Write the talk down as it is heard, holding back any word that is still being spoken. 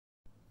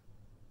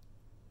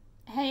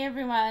Hey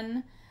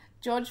everyone,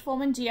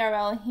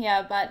 GeorgeForemanGrl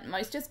here, but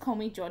most just call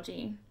me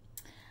Georgie.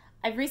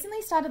 I've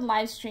recently started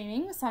live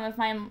streaming with some of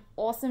my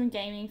awesome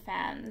gaming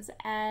fans,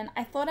 and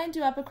I thought I'd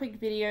do up a quick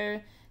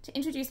video to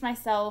introduce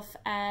myself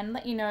and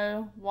let you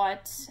know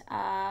what,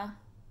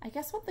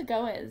 what the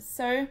go is.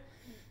 So,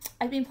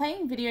 I've been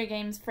playing video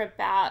games for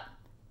about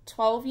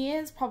 12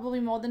 years, probably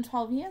more than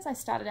 12 years. I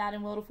started out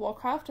in World of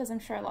Warcraft, as I'm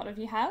sure a lot of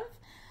you have,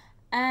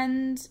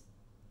 and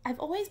I've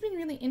always been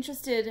really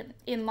interested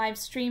in live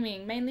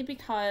streaming, mainly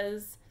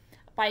because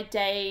by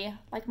day,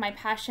 like my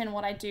passion,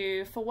 what I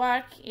do for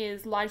work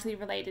is largely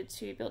related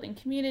to building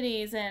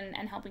communities and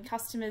helping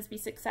customers be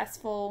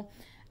successful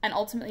and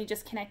ultimately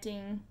just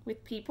connecting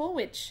with people,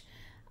 which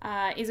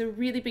is a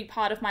really big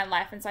part of my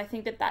life. And so I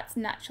think that that's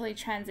naturally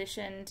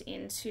transitioned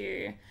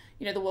into,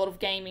 the world of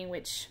gaming,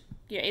 which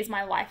is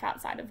my life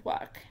outside of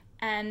work.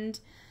 And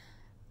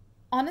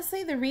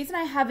honestly, the reason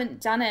I haven't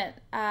done it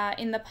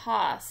in the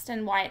past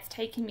and why it's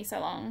taken me so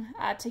long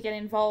to get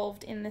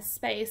involved in this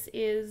space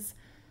is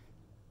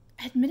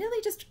admittedly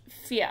just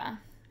fear,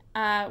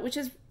 which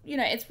is,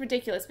 it's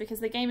ridiculous because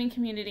the gaming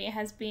community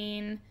has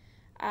been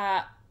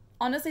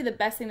honestly the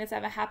best thing that's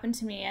ever happened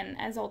to me and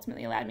has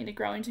ultimately allowed me to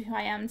grow into who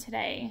I am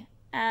today.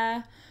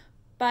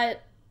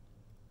 But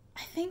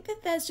I think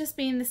that there's just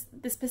been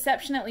this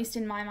perception, at least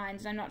in my mind,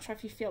 and I'm not sure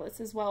if you feel this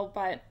as well,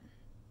 but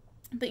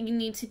that you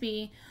need to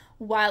be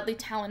wildly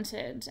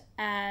talented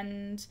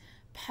and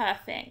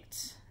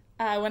perfect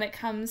when it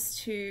comes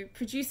to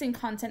producing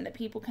content that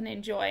people can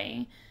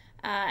enjoy.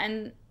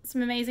 And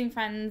some amazing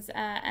friends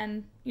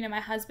and my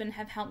husband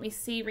have helped me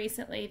see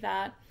recently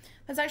that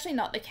that's actually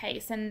not the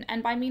case.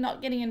 And by me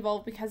not getting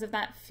involved because of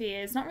that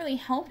fear is not really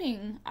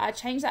helping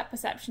change that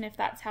perception if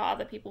that's how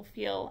other people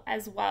feel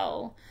as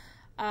well.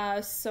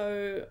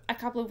 So a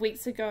couple of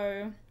weeks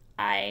ago,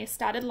 I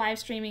started live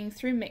streaming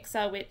through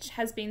Mixer, which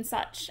has been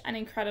such an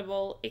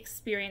incredible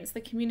experience.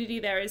 The community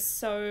there is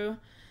so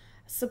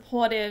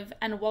supportive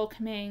and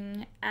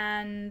welcoming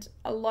and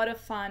a lot of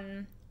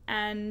fun.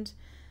 And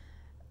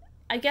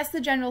I guess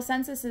the general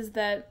census is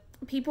that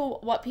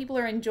what people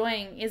are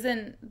enjoying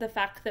isn't the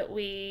fact that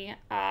we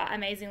are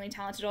amazingly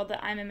talented or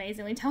that I'm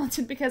amazingly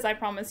talented, because I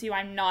promise you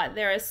I'm not.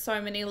 There are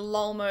so many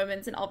lull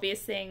moments and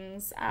obvious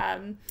things,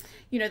 that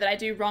I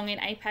do wrong in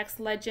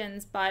Apex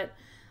Legends, but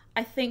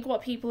I think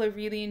what people are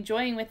really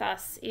enjoying with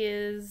us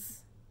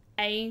is,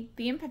 the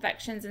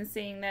imperfections and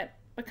seeing that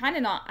we're kind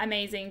of not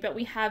amazing, but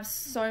we have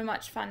so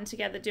much fun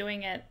together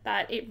doing it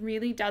that it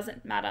really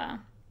doesn't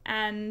matter.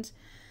 And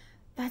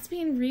that's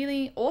been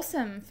really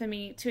awesome for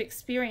me to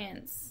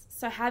experience.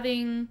 So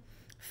having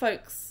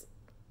folks,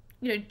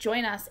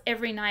 join us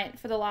every night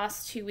for the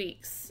last 2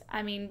 weeks.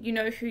 I mean, you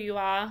know who you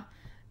are.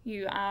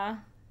 You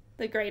are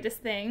the greatest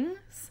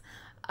things.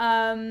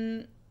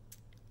 I'm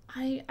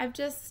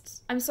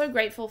so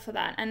grateful for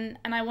that. And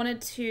I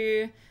wanted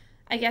to,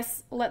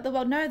 let the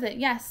world know that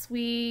yes,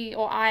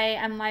 I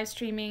am live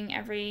streaming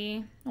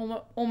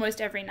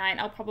almost every night.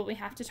 I'll probably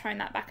have to tone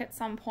that back at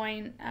some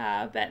point,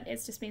 but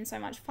it's just been so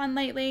much fun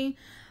lately.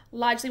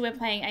 Largely we're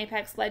playing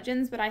Apex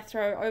Legends, but I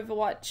throw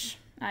Overwatch,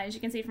 as you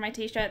can see from my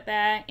t-shirt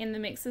there, in the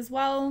mix as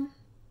well.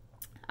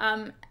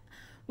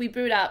 We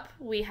boot up,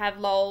 we have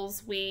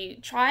lols, we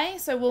try,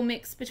 so we'll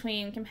mix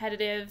between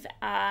competitive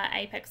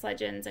Apex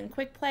Legends and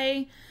quick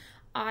play.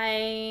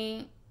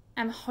 I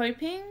am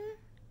hoping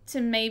to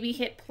maybe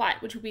hit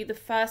plat, which will be the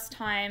first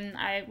time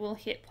I will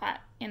hit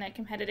plat in a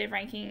competitive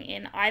ranking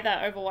in either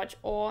Overwatch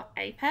or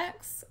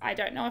Apex. I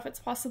don't know if it's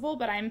possible,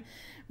 but I'm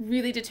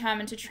really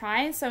determined to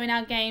try. So in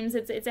our games,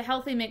 it's a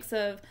healthy mix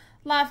of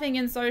laughing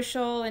and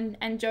social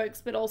and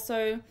jokes, but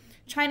also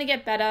trying to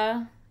get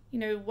better,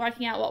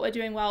 working out what we're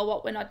doing well,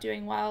 what we're not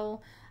doing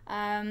well.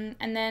 And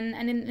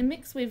in the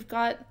mix, we've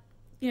got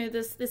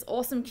this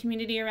awesome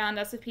community around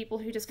us of people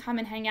who just come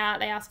and hang out.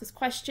 They ask us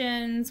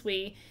questions.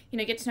 We,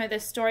 get to know their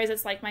stories.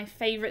 It's like my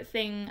favorite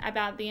thing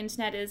about the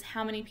internet is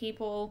how many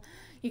people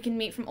you can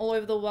meet from all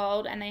over the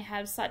world, and they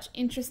have such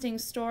interesting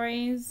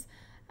stories.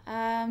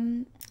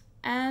 And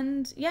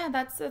yeah,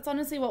 that's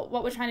honestly what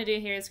we're trying to do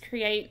here, is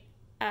create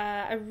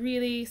a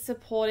really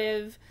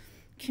supportive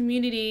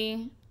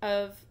community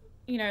of,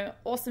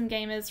 awesome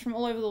gamers from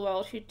all over the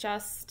world who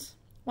just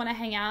want to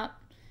hang out,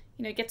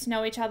 get to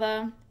know each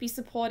other, be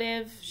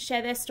supportive,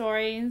 share their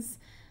stories,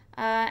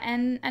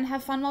 and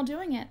have fun while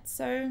doing it.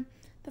 So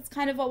that's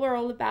kind of what we're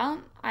all about.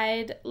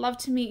 I'd love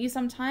to meet you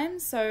sometime,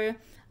 so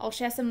I'll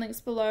share some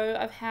links below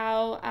of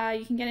how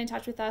you can get in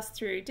touch with us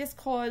through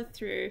Discord,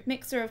 through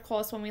Mixer, of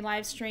course, when we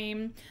live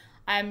stream.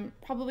 I'm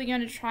probably going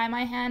to try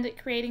my hand at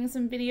creating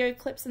some video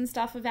clips and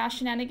stuff of our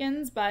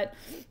shenanigans, but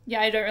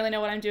yeah, I don't really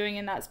know what I'm doing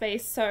in that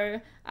space, so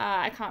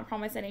I can't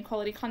promise any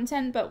quality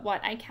content, but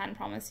what I can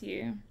promise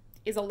you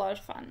is a lot of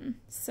fun.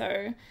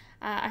 So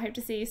I hope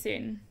to see you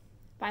soon.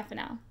 Bye for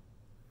now.